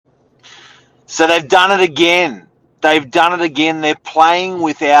So they've done it again. They're playing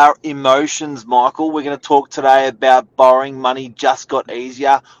with our emotions, Michael. We're going to talk today about borrowing money just got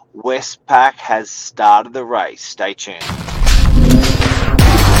easier. Westpac has started the race. Stay tuned.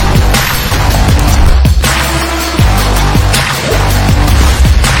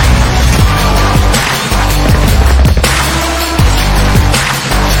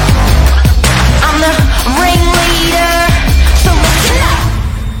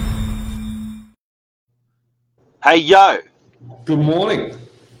 Hey, yo. Good morning.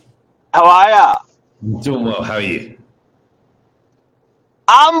 How are ya? Doing well. How are you?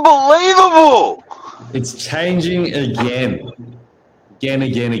 Unbelievable. It's changing again.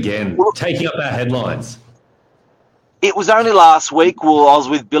 Again. Taking up our headlines. It was only last week I was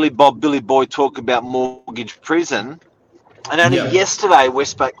with Billy Boy talk about mortgage prison. And only yesterday,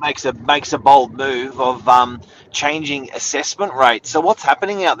 Westpac makes a bold move of changing assessment rates. So what's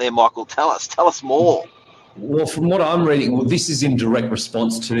happening out there, Michael? Tell us more. Well, from what I'm reading, this is in direct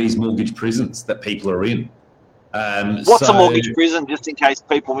response to these mortgage prisons that people are in. What's a mortgage prison, just in case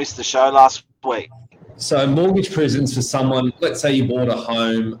people missed the show last week? So mortgage prisons for someone, let's say you bought a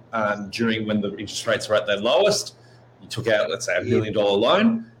home during when the interest rates were at their lowest. You took out, let's say, $1 million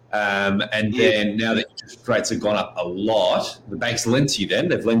loan. And then now that interest rates have gone up a lot, the banks lend to you then.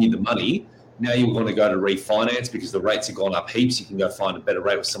 They've lent you the money. Now you want to go to refinance because the rates have gone up heaps. You can go find a better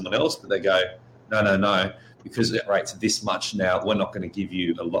rate with someone else. But they go, no, because the rates are this much now, we're not going to give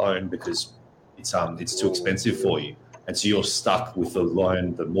you a loan because it's too expensive for you. And so you're stuck with the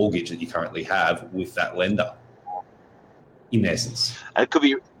loan, the mortgage that you currently have with that lender, in essence. It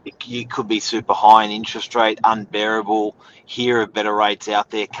could be super high in interest rate, unbearable. Here are better rates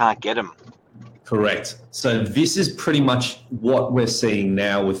out there, can't get them. Correct. So this is pretty much what we're seeing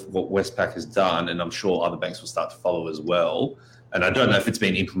now with what Westpac has done, and I'm sure other banks will start to follow as well. And I don't know if it's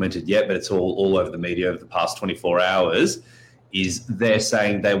been implemented yet, but it's all over the media over the past 24 hours, is they're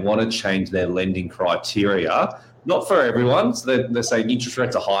saying they want to change their lending criteria, not for everyone. So they're saying interest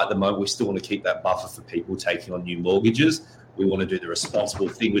rates are high at the moment. We still want to keep that buffer for people taking on new mortgages. We want to do the responsible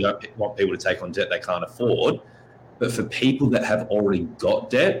thing. We don't want people to take on debt they can't afford. But for people that have already got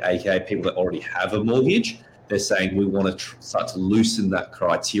debt, aka people that already have a mortgage, they're saying we want to start to loosen that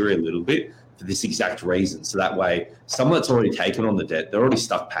criteria a little bit for this exact reason. So that way, someone that's already taken on the debt, they're already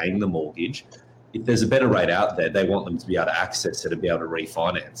stuck paying the mortgage. If there's a better rate out there, they want them to be able to access it and be able to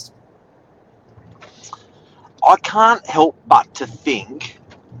refinance. I can't help but to think,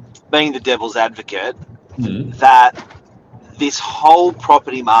 being the devil's advocate, that this whole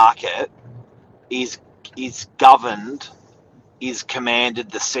property market is governed, is commanded,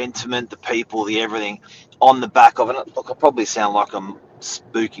 the sentiment, the people, the everything, on the back of it. Look, I probably sound like I'm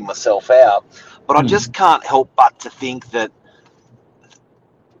spooking myself out, but I just can't help but to think that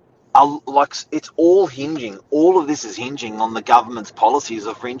it's all of this is hinging on the government's policies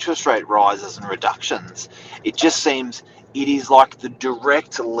of interest rate rises and reductions. It just seems it is like the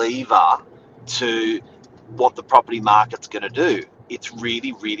direct lever to what the property market's going to do. It's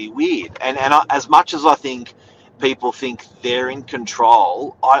really, really weird. And as much as I think people think they're in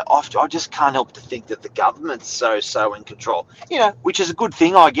control, I just can't help to think that the government's so in control. Which is a good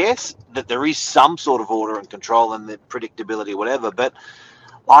thing, I guess, that there is some sort of order and control and the predictability, whatever. But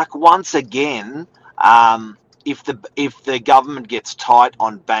like, once again, if the government gets tight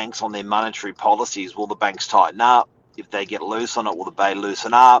on banks on their monetary policies, will the banks tighten up? If they get loose on it, will they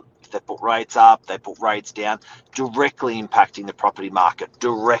loosen up? If they put rates up, they put rates down, directly impacting the property market,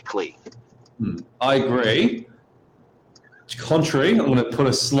 directly. I agree. Contrary, I'm going to put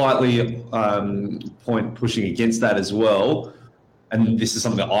a slightly point pushing against that as well. And this is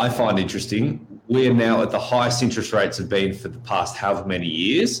something that I find interesting. We're now at the highest interest rates have been for the past however many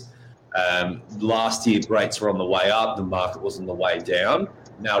years. Last year, rates were on the way up. The market was on the way down.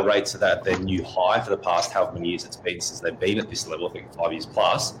 Now rates are at their new high for the past however many years it's been since they've been at this level, I think 5 years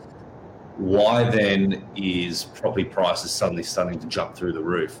plus. Why then is property prices suddenly starting to jump through the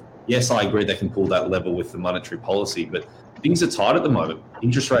roof? Yes, I agree they can pull that level with the monetary policy, but things are tight at the moment.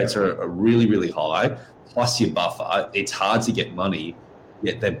 Interest rates are really, really high, plus your buffer. It's hard to get money,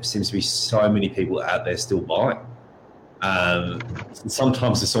 yet there seems to be so many people out there still buying.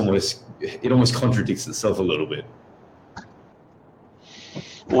 Sometimes it almost contradicts itself a little bit.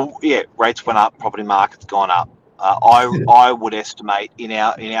 Well, yeah, rates went up, property market's gone up. I would estimate in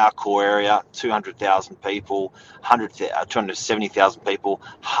our core area, 200,000 people, 270,000 people,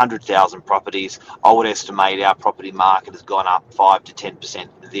 100,000 properties. I would estimate our property market has gone up 5 to 10%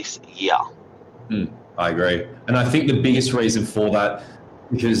 this year. I agree. And I think the biggest reason for that,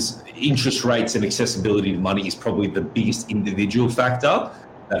 because interest rates and accessibility to money is probably the biggest individual factor.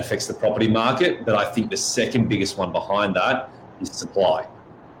 that affects the property market. But I think the second biggest one behind that is supply.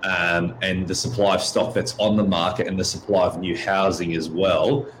 And the supply of stock that's on the market and the supply of new housing as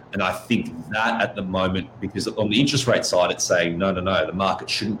well. And I think that at the moment, because on the interest rate side, it's saying, no, the market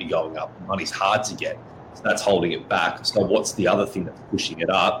shouldn't be going up. Money's hard to get. So that's holding it back. So what's the other thing that's pushing it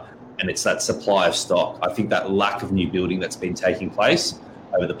up? And it's that supply of stock. I think that lack of new building that's been taking place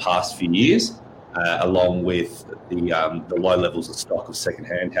over the past few years, along with the low levels of stock of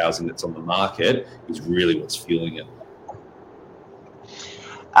secondhand housing that's on the market, is really what's fueling it.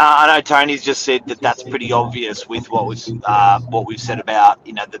 I know Tony's just said that that's pretty obvious with what we've said about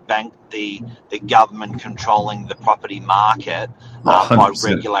the government controlling the property market by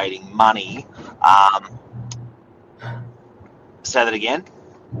regulating money. Say that again.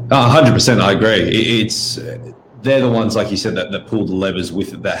 100%, I agree. They're the ones, like you said, that pull the levers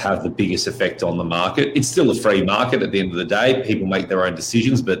with it, that have the biggest effect on the market. It's still a free market at the end of the day. People make their own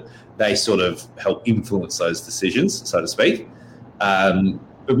decisions, but they sort of help influence those decisions, so to speak.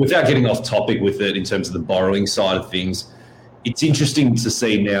 But without getting off topic with it in terms of the borrowing side of things, it's interesting to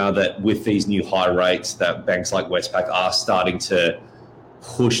see now that with these new high rates that banks like Westpac are starting to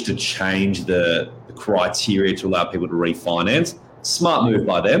push to change the criteria to allow people to refinance. Smart move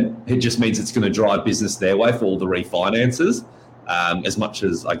by them. It just means it's going to drive business their way for all the refinances. As much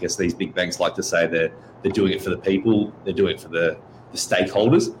as I guess these big banks like to say they're doing it for the people, they're doing it for the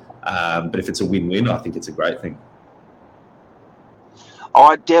stakeholders. But if it's a win-win, I think it's a great thing. All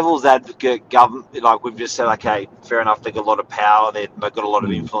right, devil's advocate, government, like we've just said, okay, fair enough, they've got a lot of power, they've got a lot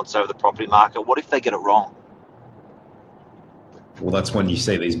of influence over the property market. What if they get it wrong? Well, that's when you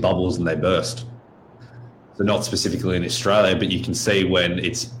see these bubbles and they burst. So not specifically in Australia, but you can see when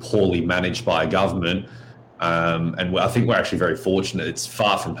it's poorly managed by a government. And I think we're actually very fortunate. It's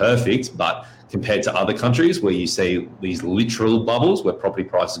far from perfect, but compared to other countries where you see these literal bubbles where property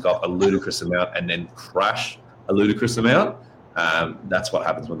prices go up a ludicrous amount and then crash a ludicrous amount, that's what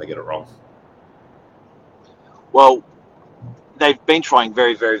happens when they get it wrong. Well, they've been trying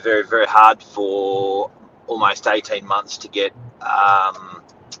very, very, very, very hard for almost 18 months to get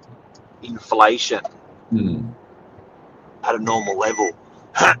inflation at a normal level.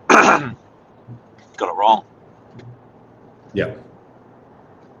 Got it wrong. Yeah.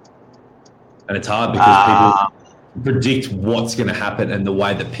 And it's hard because people predict what's going to happen and the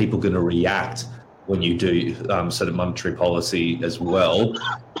way that people are going to react when you do sort of monetary policy as well.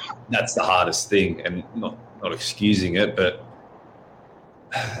 That's the hardest thing, and not excusing it, but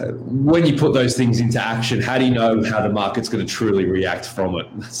when you put those things into action, how do you know how the market's going to truly react from it?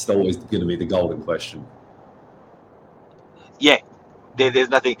 That's always going to be the golden question. Yeah, there's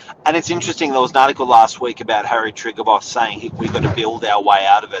nothing. And it's interesting, there was an article last week about Harry Triguboff saying we've got to build our way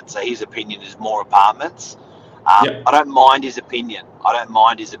out of it. So his opinion is more apartments. I don't mind his opinion. I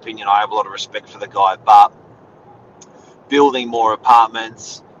have a lot of respect for the guy, but building more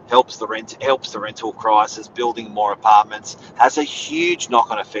apartments helps the rental crisis. Building more apartments has a huge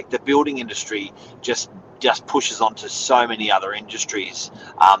knock-on effect. The building industry just pushes onto so many other industries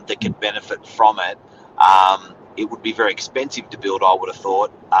that can benefit from it. It would be very expensive to build, I would have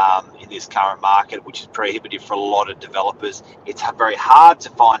thought, in this current market, which is prohibitive for a lot of developers. It's very hard to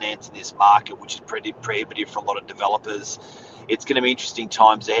finance in this market, which is pretty prohibitive for a lot of developers. It's going to be interesting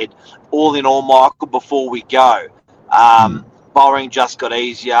times ahead. All in all, Michael, before we go, borrowing just got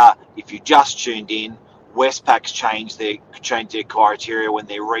easier. If you just tuned in, Westpac's changed their criteria when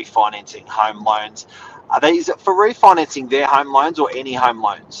they're refinancing home loans. Is it for refinancing their home loans or any home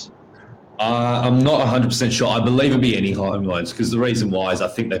loans? I'm not 100% sure. I believe it'd be any home loans, because the reason why is I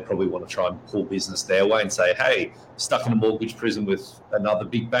think they probably want to try and pull business their way and say, hey, stuck in a mortgage prison with another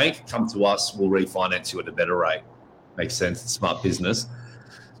big bank, come to us, we'll refinance you at a better rate. Makes sense. It's smart business.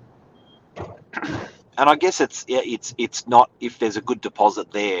 And I guess it's not, if there's a good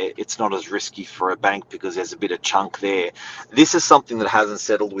deposit there, it's not as risky for a bank because there's a bit of chunk there. This is something that hasn't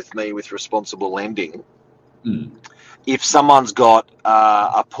settled with me with responsible lending. If someone's got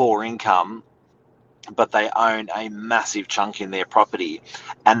a poor income, but they own a massive chunk in their property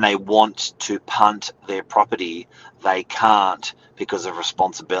and they want to punt their property, they can't because of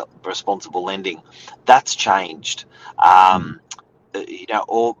responsible lending. That's changed.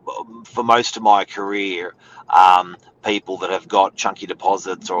 Or for most of my career, people that have got chunky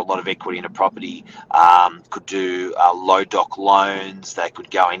deposits or a lot of equity in a property could do low doc loans. They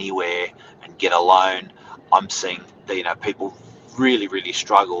could go anywhere and get a loan. I'm seeing people really, really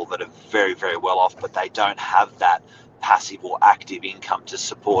struggle that are very, very well off, but they don't have that passive or active income to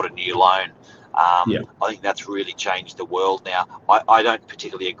support a new loan. I think that's really changed the world now. I don't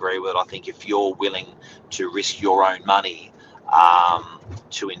particularly agree with it. I think if you're willing to risk your own money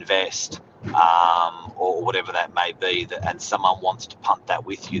to invest, or whatever that may be, and someone wants to punt that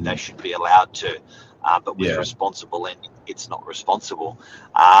with you, they should be allowed to. But with responsible lending, it's not responsible.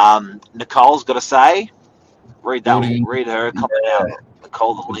 Nicole's got to say, read her comment out.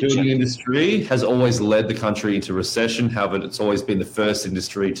 Nicole, the legend. Building industry has always led the country into recession. However, it's always been the first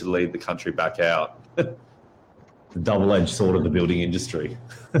industry to lead the country back out. The double-edged sword of the building industry.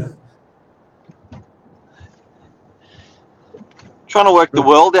 Trying to work the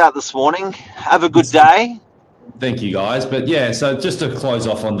world out this morning. Have a good day. Thank you, guys. But yeah, so just to close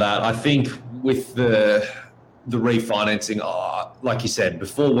off on that, I think with the refinancing, like you said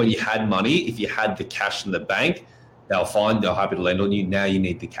before, when you had money, if you had the cash in the bank, they're happy to lend on you. Now you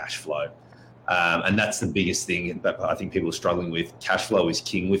need the cash flow. And that's the biggest thing that I think people are struggling with. Cash flow is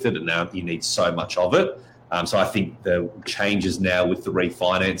king with it, and now you need so much of it. So I think the changes now with the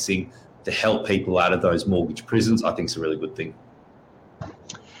refinancing to help people out of those mortgage prisons, I think is a really good thing.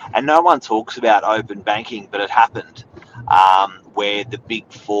 And no one talks about open banking, but it happened, where the big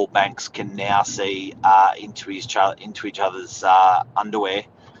four banks can now see into each other's underwear.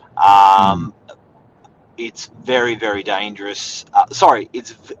 It's very, very dangerous.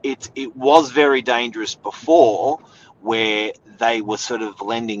 It was very dangerous before, where they were sort of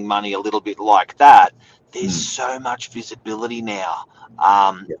lending money a little bit like that. There's so much visibility now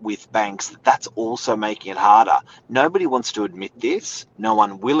with banks that's also making it harder. Nobody wants to admit this. No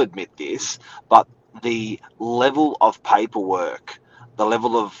one will admit this. But the level of paperwork, the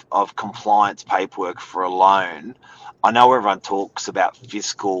level of compliance paperwork for a loan, I know everyone talks about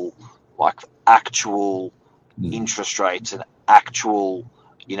fiscal, like actual interest rates and actual,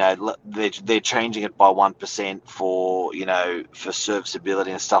 they're changing it by 1% for, for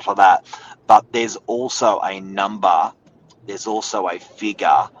serviceability and stuff like that. But there's also a number, there's also a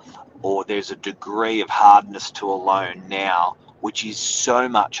figure, or there's a degree of hardness to a loan now, which is so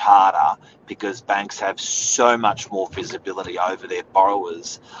much harder because banks have so much more visibility over their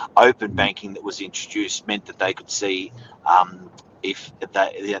borrowers. Open banking that was introduced meant that they could see if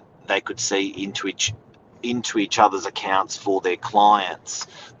they could see into each other's accounts for their clients.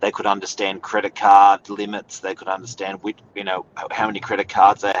 They could understand credit card limits. They could understand how many credit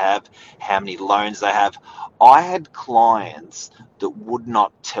cards they have, how many loans they have. I had clients that would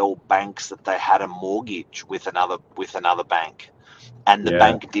not tell banks that they had a mortgage with another bank, and the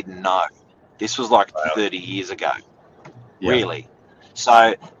bank didn't know. This was like 30 years ago, really.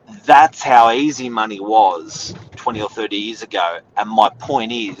 So that's how easy money was 20 or 30 years ago. And my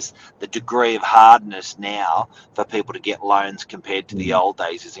point is the degree of hardness now for people to get loans compared to the old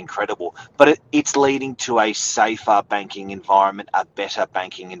days is incredible. But it's leading to a safer banking environment, a better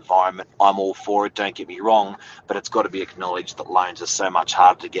banking environment. I'm all for it, don't get me wrong, but it's got to be acknowledged that loans are so much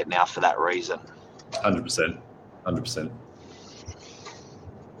harder to get now for that reason. 100%. 100%.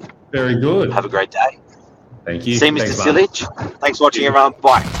 Very good. Have a great day. Thank you. See you, Mr. Sillage. Thanks for watching, everyone.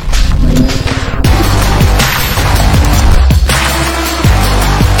 Bye.